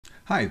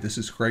Hi, this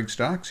is Craig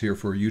Stocks here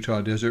for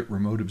Utah Desert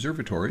Remote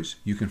Observatories.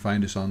 You can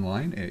find us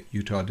online at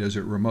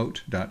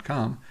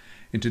utahdesertremote.com.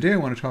 And today I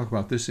want to talk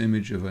about this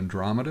image of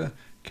Andromeda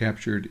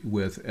captured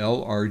with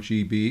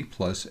LRGB+Ha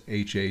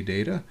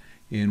data,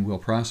 and we'll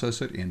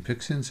process it in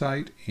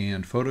PixInsight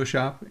and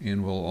Photoshop,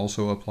 and we'll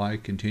also apply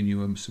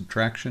continuum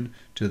subtraction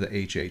to the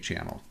HA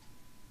channel.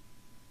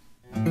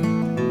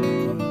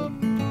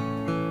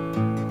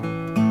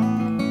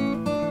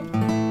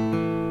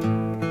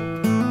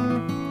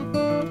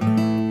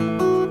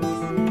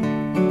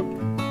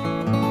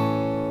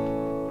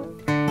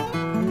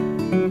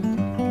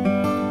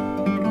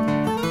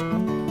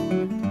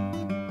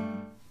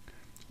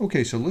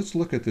 Okay, so let's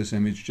look at this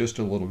image just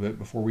a little bit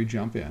before we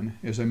jump in.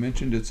 As I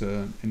mentioned, it's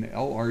an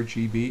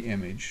LRGB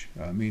image,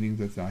 meaning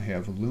that I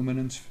have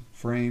luminance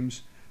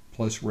frames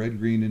plus red,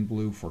 green, and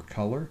blue for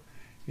color.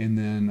 And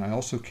then I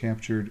also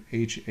captured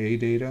HA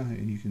data,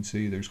 and you can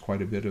see there's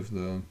quite a bit of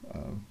the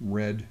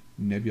red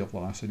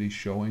nebulosity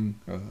showing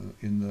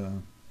in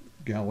the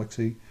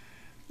galaxy.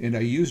 And I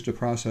used a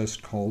process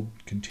called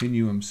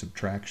continuum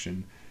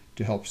subtraction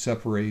to help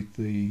separate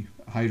the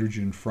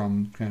hydrogen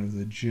from kind of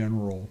the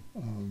general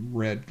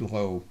red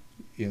glow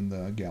in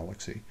the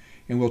galaxy.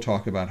 And we'll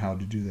talk about how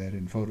to do that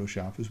in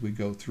Photoshop as we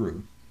go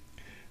through.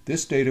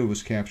 This data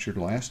was captured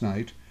last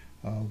night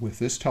with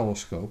this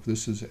telescope.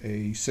 This is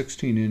a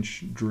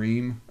 16-inch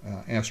Dream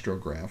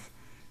astrograph,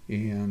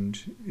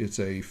 and it's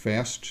a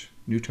fast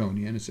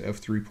Newtonian. It's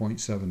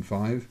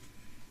f3.75.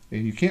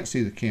 And you can't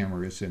see the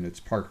camera, it's in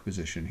its park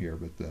position here,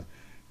 but the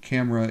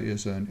camera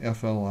is an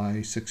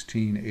FLI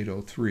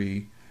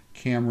 16803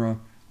 camera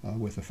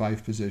with a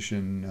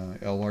 5-position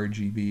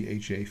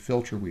LRGB+Ha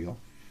filter wheel.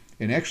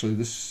 And actually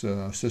this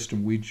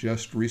system we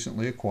just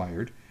recently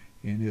acquired,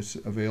 and it's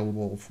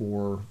available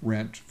for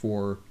rent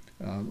for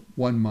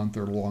 1 month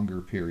or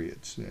longer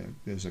periods.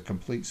 There's a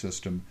complete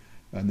system,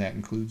 and that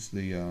includes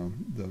the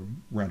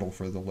rental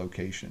for the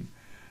location.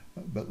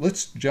 But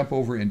let's jump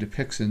over into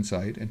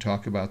PixInsight and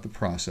talk about the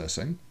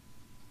processing.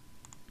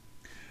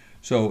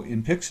 So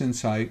in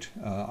PixInsight,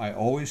 I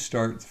always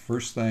start, the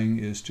first thing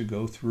is to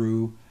go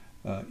through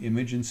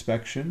image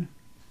inspection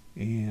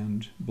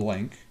and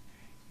blank.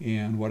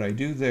 And what I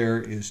do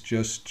there is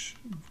just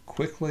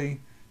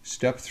quickly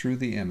step through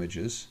the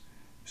images.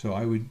 So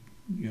I would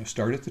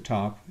start at the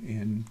top,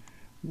 and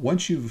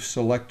once you've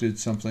selected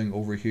something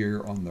over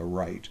here on the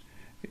right,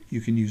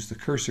 you can use the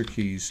cursor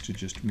keys to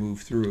just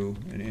move through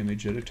an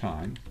image at a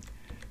time.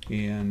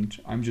 And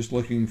I'm just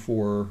looking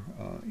for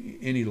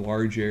any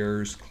large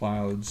errors,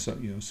 clouds,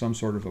 some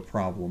sort of a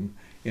problem.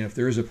 And if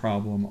there is a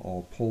problem,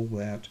 I'll pull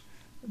that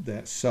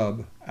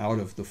sub out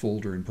of the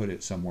folder and put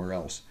it somewhere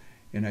else.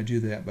 And I do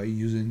that by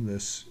using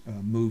this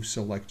move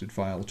selected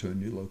file to a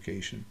new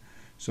location.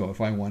 So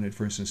if I wanted,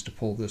 for instance, to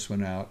pull this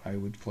one out, I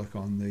would click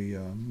on the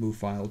move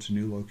file to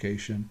new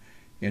location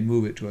and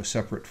move it to a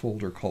separate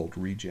folder called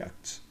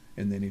rejects.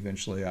 And then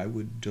eventually I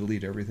would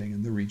delete everything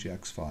in the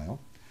rejects file.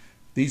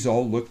 These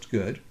all looked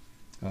good.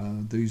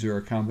 These are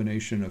a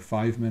combination of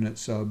 5-minute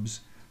subs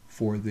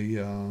for the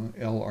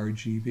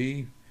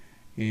LRGB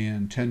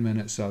and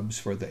 10-minute subs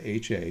for the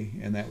HA,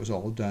 and that was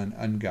all done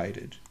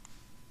unguided.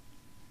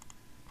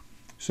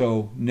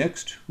 So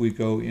next we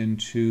go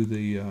into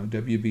the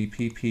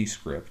WBPP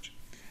script,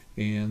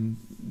 and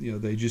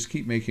they just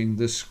keep making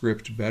this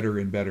script better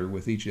and better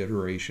with each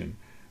iteration.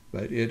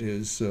 But it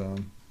is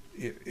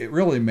it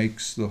really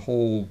makes the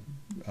whole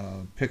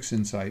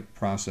PixInsight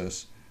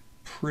process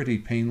pretty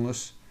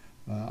painless.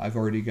 I've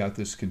already got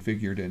this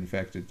configured. In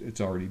fact,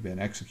 it's already been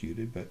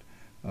executed, but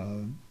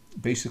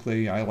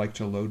basically I like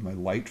to load my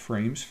light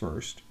frames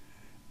first.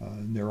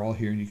 They're all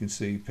here, and you can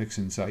see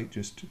PixInsight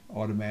just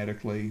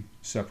automatically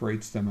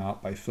separates them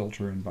out by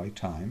filter and by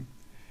time.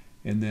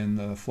 And then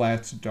the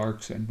flats,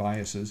 darks, and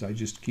biases I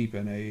just keep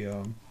in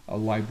a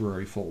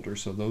library folder.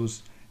 So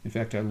those, in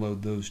fact, I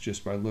load those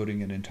just by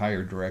loading an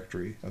entire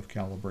directory of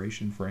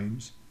calibration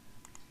frames.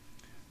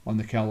 On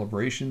the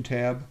calibration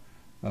tab,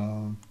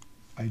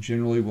 I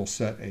generally will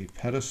set a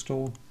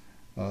pedestal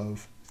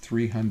of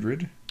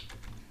 300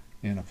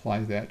 and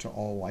apply that to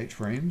all light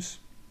frames.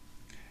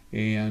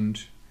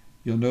 And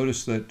you'll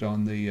notice that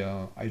on the,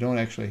 I don't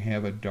actually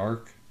have a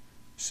dark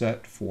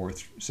set for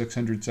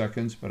 600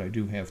 seconds, but I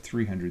do have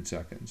 300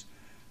 seconds.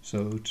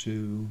 So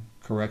to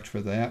correct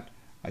for that,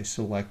 I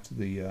select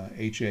the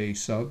HA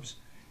subs,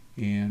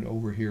 and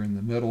over here in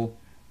the middle,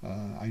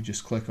 I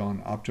just click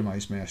on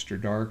Optimize Master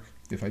Dark.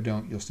 If I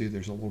don't, you'll see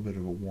there's a little bit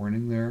of a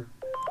warning there.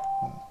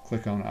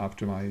 Click on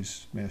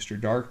Optimize Master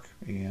Dark,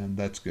 and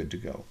that's good to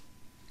go.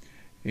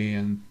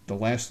 And the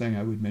last thing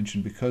I would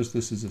mention, because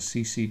this is a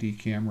CCD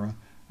camera,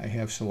 I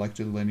have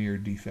selected Linear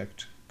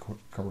Defect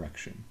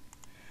Correction.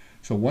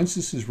 So once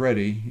this is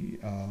ready,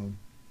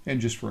 and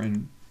just for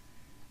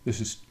this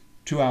is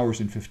 2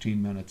 hours and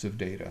 15 minutes of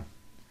data.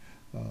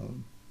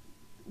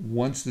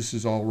 Once this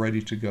is all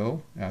ready to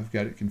go, I've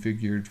got it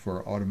configured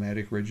for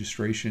automatic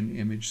registration,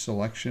 image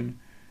selection,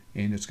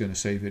 and it's going to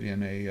save it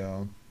in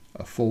a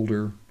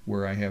folder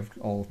where I have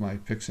all of my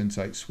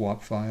PixInsight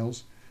swap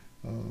files.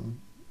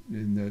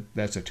 And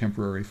that's a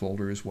temporary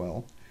folder as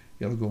well.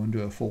 it'll go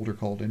into a folder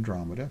called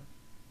Andromeda.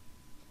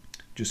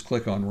 Just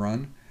click on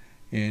Run,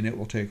 and it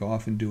will take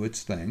off and do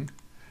its thing.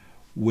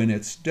 When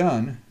it's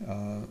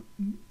done,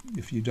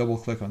 if you double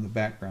click on the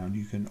background,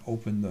 you can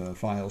open the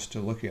files to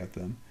look at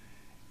them.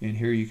 And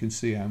here you can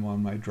see I'm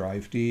on my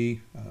Drive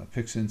D,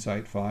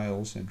 PixInsight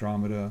files,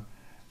 Andromeda.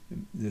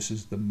 This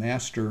is the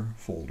master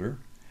folder.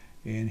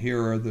 And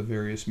here are the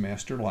various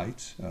master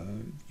lights.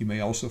 You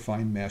may also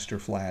find master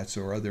flats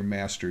or other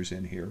masters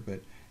in here,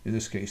 but in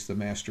this case the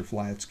master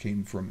flats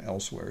came from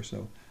elsewhere.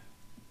 So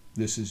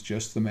this is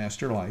just the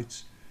master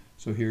lights.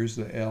 So here's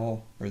the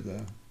L, or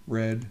the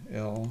red,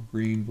 L,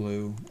 green,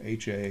 blue,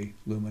 HA,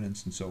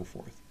 luminance, and so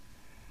forth.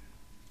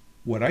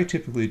 What I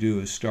typically do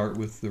is start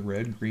with the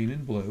red, green,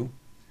 and blue.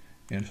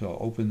 And so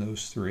I'll open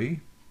those three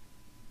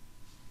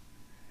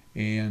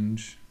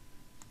and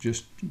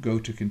just go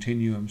to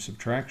continuum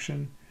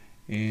subtraction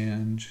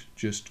and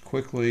just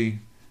quickly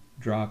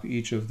drop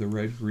each of the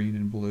red, green,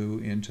 and blue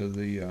into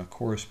the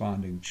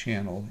corresponding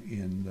channel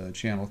in the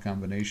channel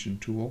combination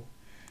tool.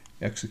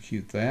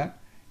 Execute that,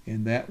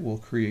 and that will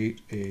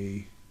create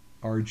a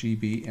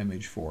RGB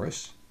image for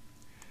us.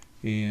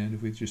 And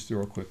if we just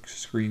throw a quick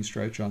screen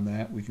stretch on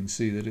that, we can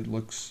see that it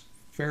looks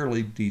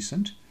fairly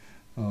decent.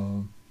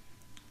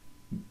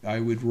 I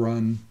would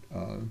run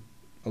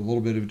a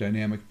little bit of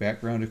dynamic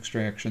background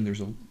extraction.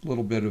 There's a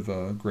little bit of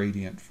a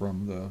gradient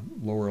from the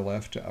lower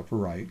left to upper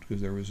right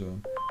because there was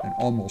an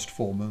almost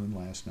full moon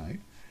last night.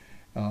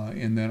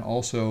 And then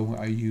also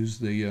I use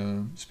the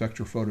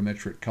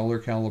spectrophotometric color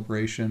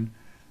calibration.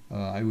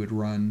 I would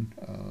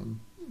run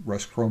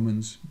Russ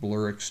Croman's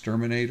Blur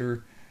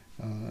Exterminator.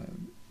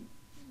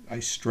 I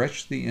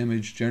stretch the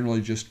image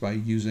generally just by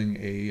using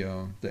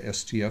the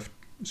STF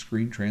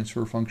screen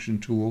transfer function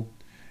tool,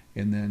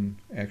 and then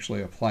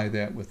actually apply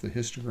that with the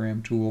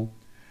histogram tool.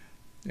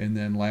 And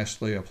then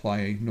lastly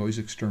apply Noise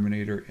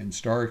Exterminator and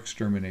Star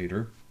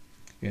Exterminator,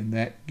 and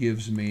that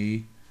gives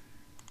me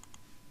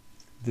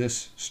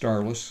this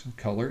starless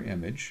color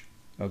image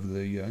of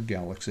the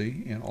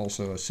galaxy, and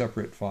also a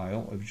separate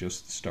file of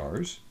just the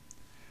stars.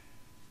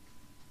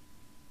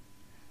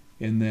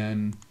 And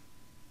then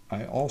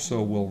I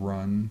also will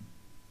run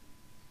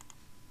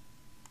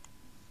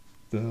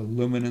the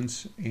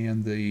luminance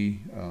and the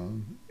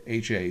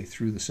HA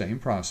through the same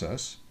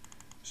process.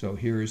 So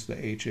here is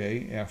the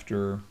HA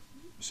after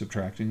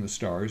subtracting the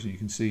stars, and you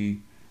can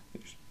see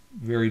there's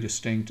very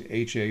distinct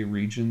HA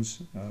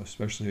regions,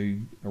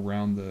 especially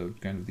around the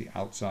kind of the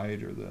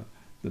outside or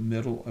the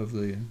middle of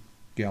the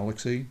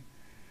galaxy.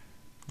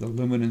 The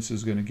luminance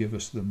is going to give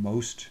us the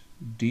most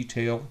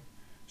detail,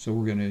 so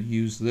we're going to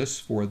use this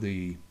for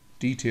the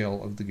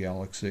detail of the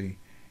galaxy,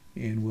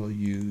 and we'll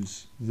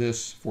use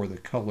this for the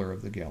color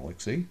of the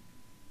galaxy.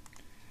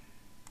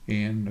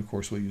 And of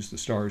course we'll use the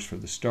stars for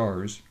the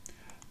stars.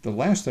 The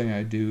last thing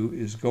I do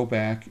is go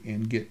back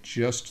and get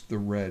just the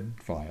red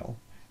file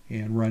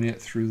and run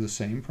it through the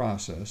same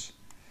process,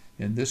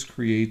 and this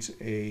creates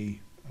a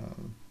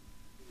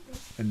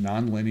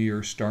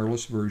nonlinear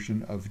starless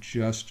version of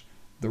just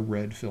the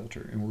red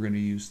filter, and we're going to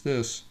use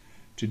this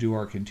to do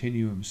our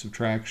continuum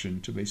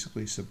subtraction to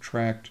basically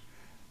subtract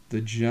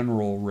the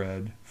general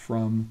red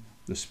from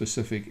the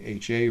specific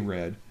HA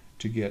red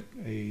to get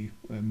a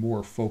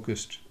more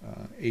focused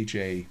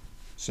HA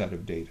set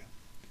of data.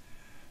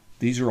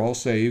 These are all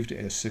saved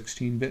as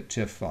 16-bit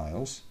TIFF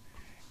files,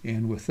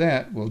 and with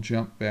that we'll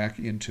jump back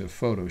into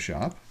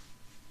Photoshop.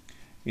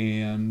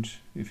 And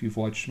if you've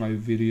watched my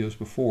videos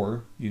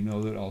before, you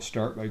know that I'll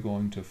start by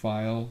going to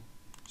File,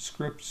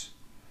 Scripts,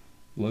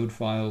 Load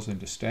Files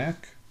into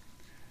Stack,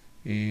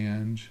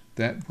 and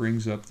that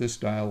brings up this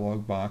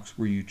dialog box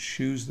where you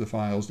choose the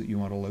files that you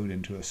want to load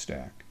into a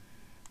stack.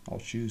 I'll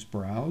choose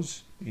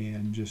Browse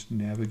and just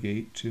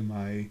navigate to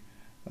my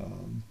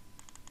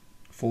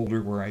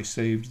folder where I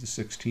saved the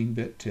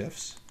 16-bit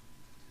TIFFs,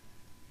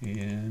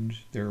 and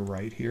they're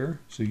right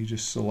here. So you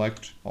just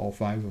select all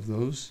 5 of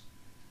those,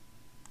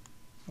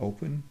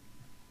 open,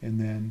 and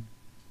then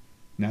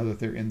now that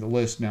they're in the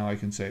list, now I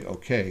can say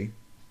OK.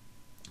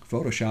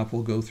 Photoshop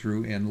will go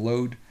through and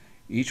load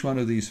each one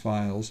of these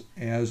files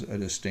as a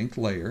distinct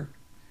layer,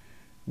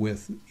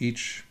 with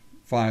each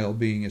file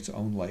being its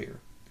own layer.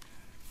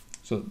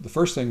 So the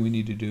first thing we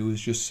need to do is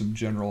just some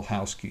general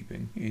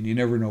housekeeping, and you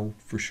never know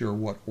for sure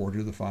what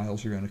order the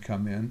files are going to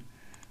come in.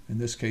 In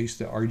this case,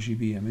 the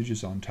RGB image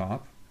is on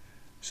top.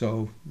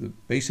 So the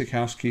basic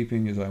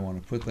housekeeping is I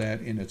want to put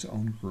that in its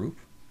own group,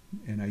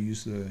 and I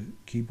use the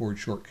keyboard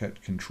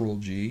shortcut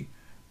Control-G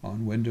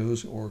on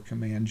Windows or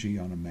Command-G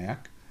on a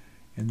Mac,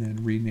 and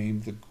then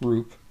rename the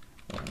group.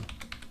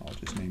 I'll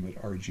just name it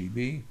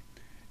RGB,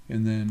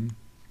 and then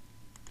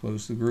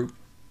close the group,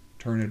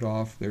 turn it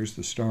off. There's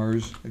the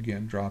stars.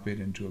 Again, drop it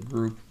into a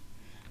group,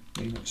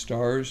 name it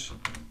stars,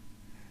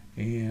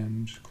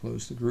 and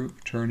close the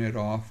group, turn it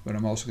off. But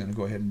I'm also going to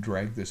go ahead and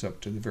drag this up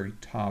to the very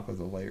top of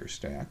the layer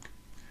stack.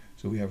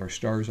 So we have our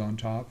stars on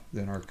top,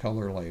 then our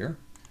color layer.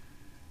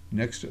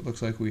 Next, it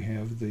looks like we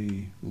have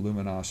the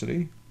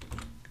luminosity.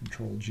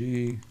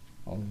 Control-G,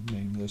 I'll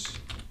name this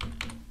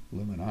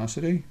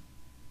luminosity.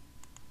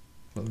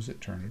 Close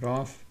it, turn it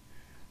off.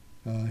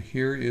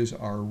 Here is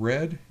our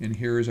red, and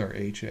here is our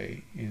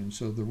HA. And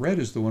so the red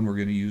is the one we're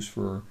going to use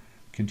for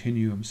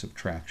continuum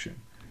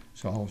subtraction.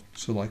 So I'll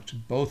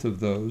select both of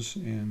those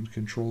and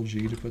Control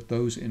G to put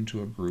those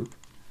into a group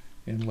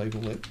and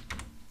label it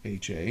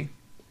HA.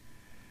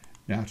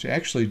 Now to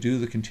actually do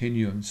the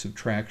continuum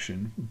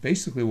subtraction,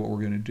 basically what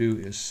we're going to do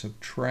is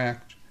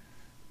subtract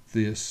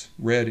this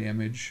red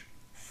image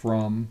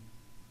from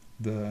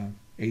the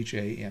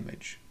HA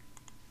image.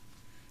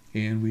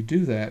 And we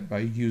do that by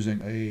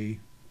using a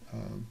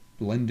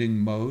blending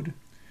mode.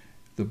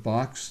 The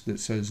box that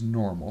says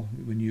normal,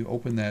 when you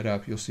open that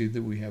up, you'll see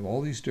that we have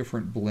all these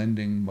different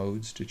blending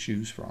modes to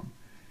choose from.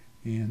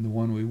 And the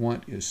one we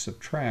want is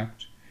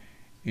subtract.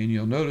 And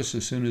you'll notice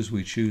as soon as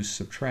we choose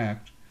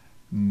subtract,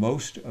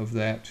 most of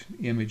that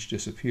image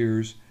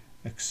disappears,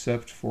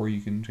 except for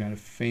you can kind of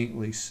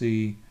faintly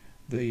see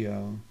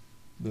the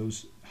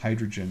those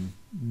hydrogen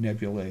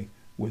nebulae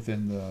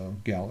within the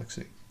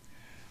galaxy.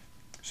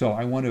 So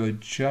I want to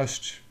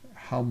adjust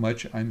how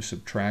much I'm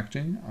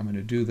subtracting. I'm going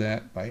to do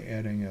that by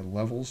adding a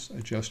levels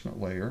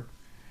adjustment layer,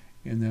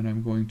 and then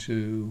I'm going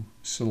to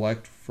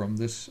select from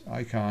this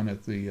icon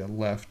at the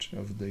left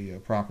of the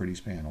properties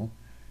panel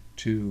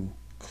to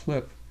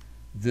clip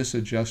this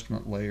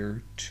adjustment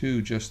layer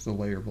to just the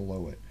layer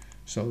below it,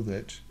 so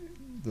that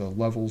the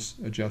levels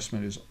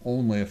adjustment is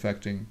only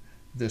affecting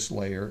this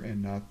layer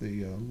and not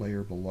the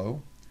layer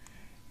below.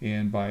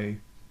 And by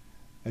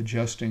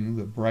adjusting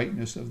the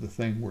brightness of the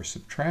thing we're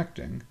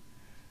subtracting,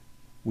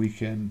 we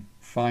can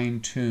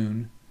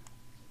fine-tune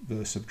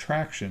the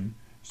subtraction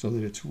so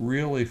that it's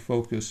really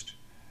focused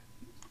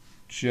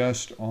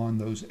just on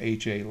those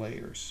HA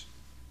layers.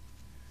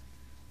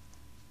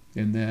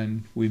 And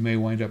then we may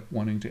wind up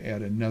wanting to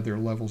add another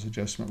levels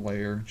adjustment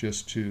layer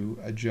just to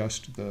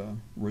adjust the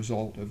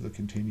result of the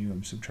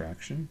continuum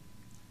subtraction.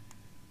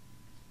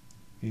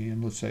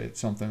 And let's say it's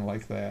something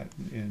like that.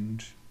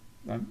 And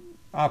I'm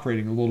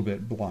operating a little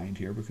bit blind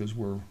here because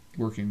we're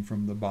working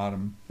from the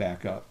bottom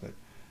back up, but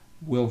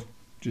we'll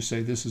just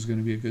say this is going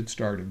to be a good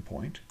starting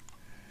point.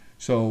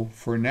 So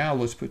for now,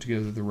 let's put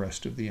together the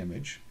rest of the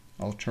image.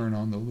 I'll turn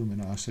on the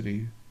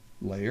luminosity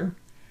layer,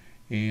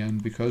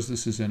 and because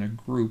this is in a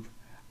group,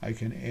 I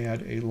can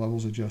add a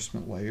levels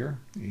adjustment layer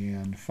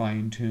and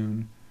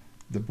fine-tune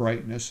the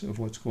brightness of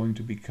what's going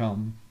to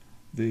become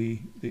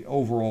the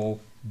overall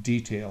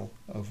detail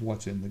of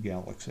what's in the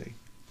galaxy.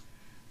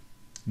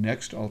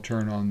 Next, I'll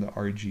turn on the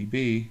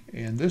RGB,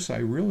 and this I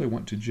really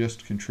want to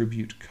just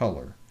contribute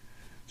color.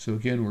 So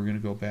again, we're going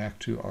to go back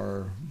to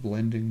our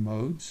blending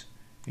modes,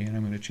 and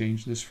I'm going to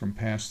change this from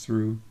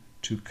pass-through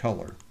to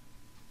color.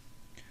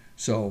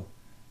 So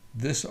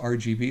this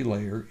RGB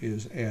layer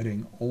is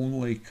adding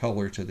only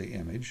color to the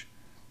image.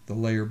 The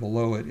layer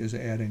below it is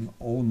adding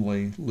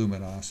only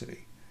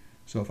luminosity.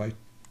 So if I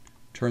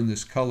turn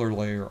this color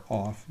layer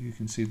off, you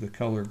can see the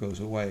color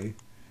goes away.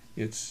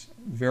 It's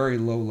very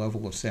low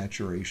level of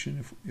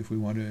saturation. If we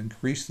want to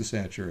increase the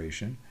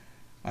saturation,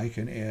 I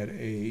can add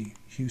a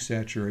hue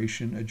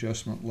saturation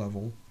adjustment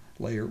level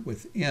layer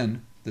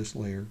within this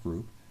layer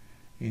group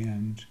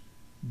and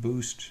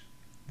boost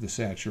the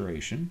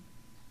saturation.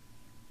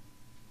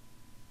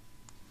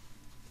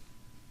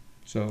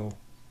 So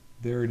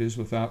there it is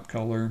without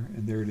color,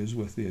 and there it is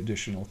with the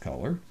additional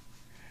color.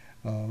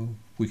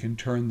 We can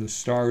turn the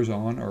stars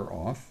on or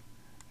off.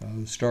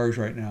 The stars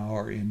right now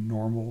are in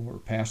normal or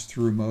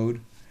pass-through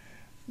mode.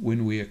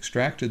 When we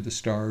extracted the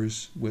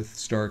stars with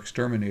Star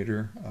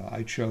Exterminator,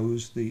 I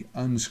chose the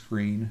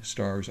unscreen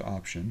stars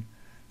option.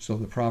 So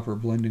the proper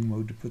blending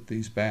mode to put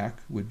these back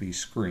would be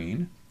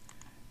screen,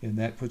 and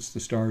that puts the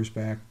stars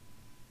back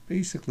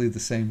basically the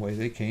same way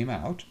they came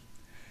out.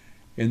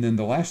 And then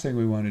the last thing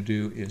we want to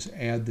do is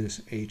add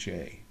this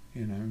HA.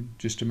 And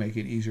just to make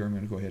it easier, I'm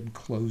going to go ahead and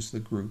close the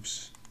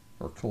groups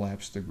or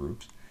collapse the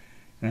groups.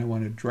 And I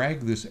want to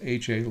drag this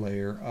HA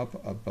layer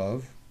up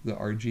above the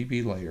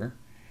RGB layer,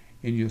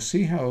 and you'll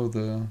see how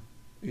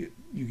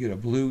you get a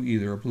blue,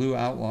 either a blue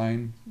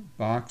outline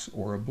box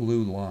or a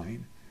blue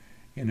line.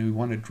 And we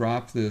want to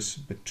drop this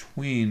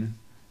between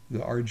the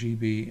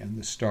RGB and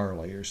the star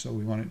layer. So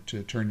we want it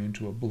to turn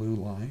into a blue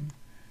line.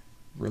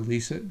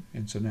 Release it,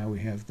 and so now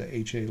we have the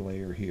HA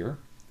layer here.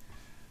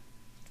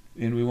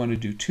 And we want to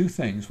do two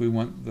things. We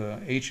want the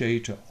HA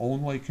to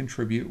only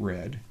contribute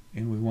red,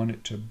 and we want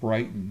it to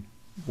brighten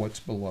what's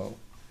below.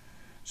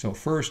 So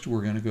first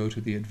we're going to go to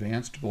the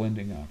advanced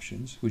blending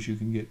options, which you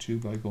can get to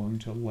by going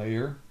to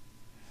layer,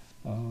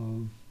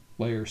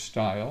 layer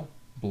style,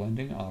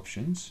 blending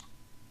options,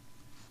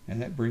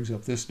 and that brings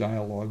up this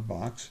dialog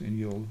box. And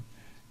you'll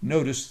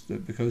notice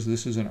that because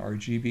this is an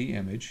RGB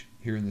image,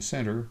 here in the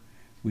center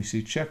we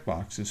see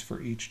checkboxes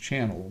for each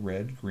channel,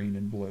 red, green,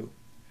 and blue.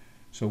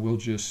 So we'll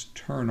just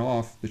turn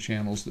off the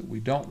channels that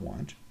we don't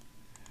want.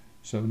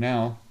 So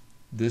now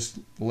this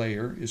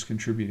layer is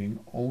contributing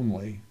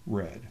only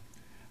red.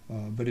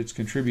 But it's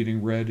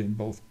contributing red in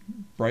both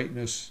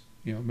brightness,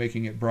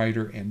 making it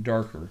brighter, and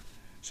darker.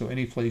 So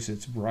any place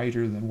it's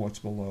brighter than what's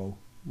below,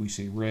 we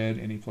see red.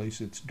 Any place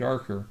it's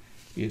darker,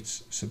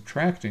 it's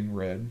subtracting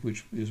red,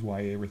 which is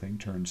why everything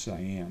turns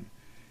cyan.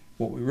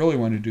 What we really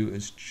want to do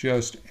is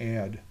just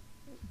add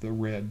the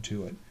red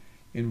to it.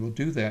 And we'll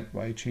do that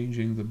by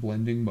changing the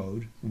blending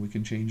mode. And we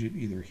can change it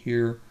either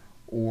here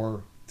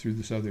or through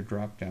this other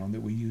drop down that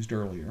we used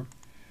earlier.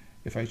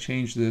 If I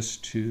change this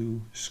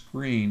to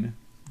screen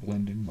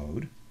blending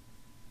mode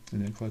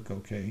and then click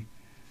OK,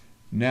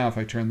 now if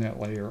I turn that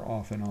layer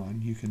off and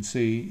on, you can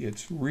see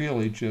it's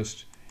really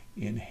just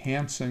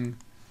enhancing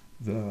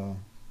the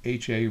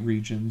HA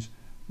regions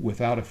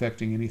without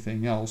affecting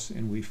anything else,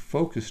 and we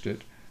focused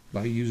it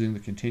by using the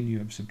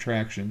continuum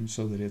subtraction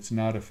so that it's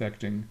not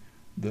affecting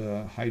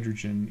the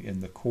hydrogen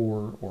in the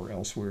core or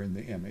elsewhere in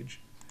the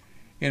image.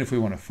 And if we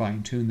want to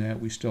fine-tune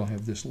that, we still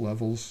have this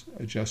levels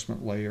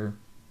adjustment layer.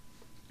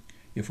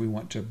 If we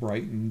want to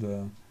brighten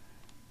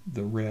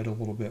the red a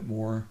little bit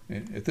more,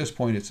 and at this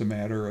point it's a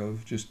matter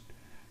of just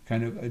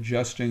kind of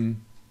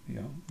adjusting,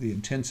 the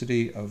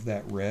intensity of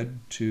that red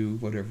to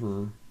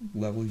whatever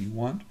level you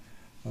want.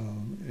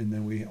 And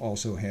then we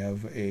also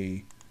have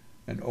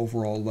an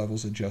overall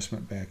levels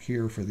adjustment back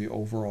here for the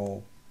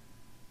overall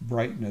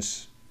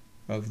brightness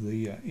of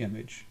the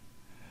image.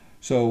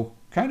 So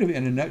kind of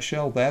in a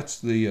nutshell, that's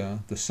the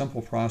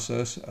simple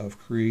process of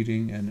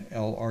creating an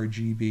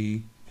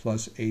LRGB+Ha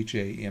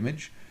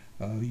image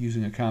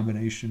using a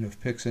combination of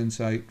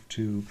PixInsight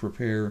to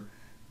prepare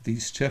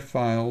these TIFF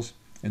files,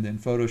 and then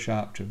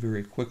Photoshop to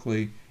very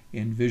quickly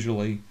and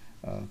visually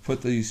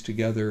put these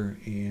together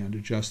and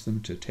adjust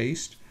them to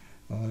taste.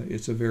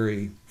 It's a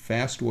very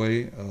fast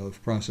way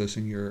of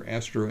processing your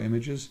astro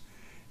images.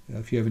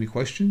 If you have any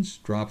questions,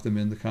 drop them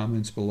in the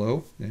comments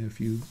below. And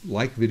if you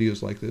like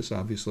videos like this,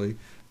 obviously,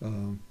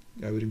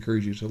 I would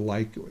encourage you to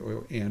like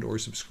or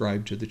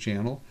subscribe to the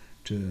channel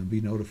to be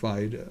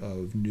notified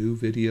of new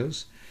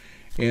videos.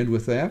 And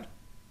with that,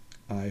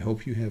 I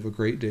hope you have a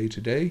great day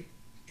today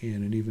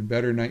and an even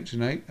better night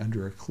tonight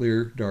under a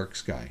clear, dark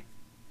sky.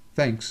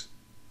 Thanks.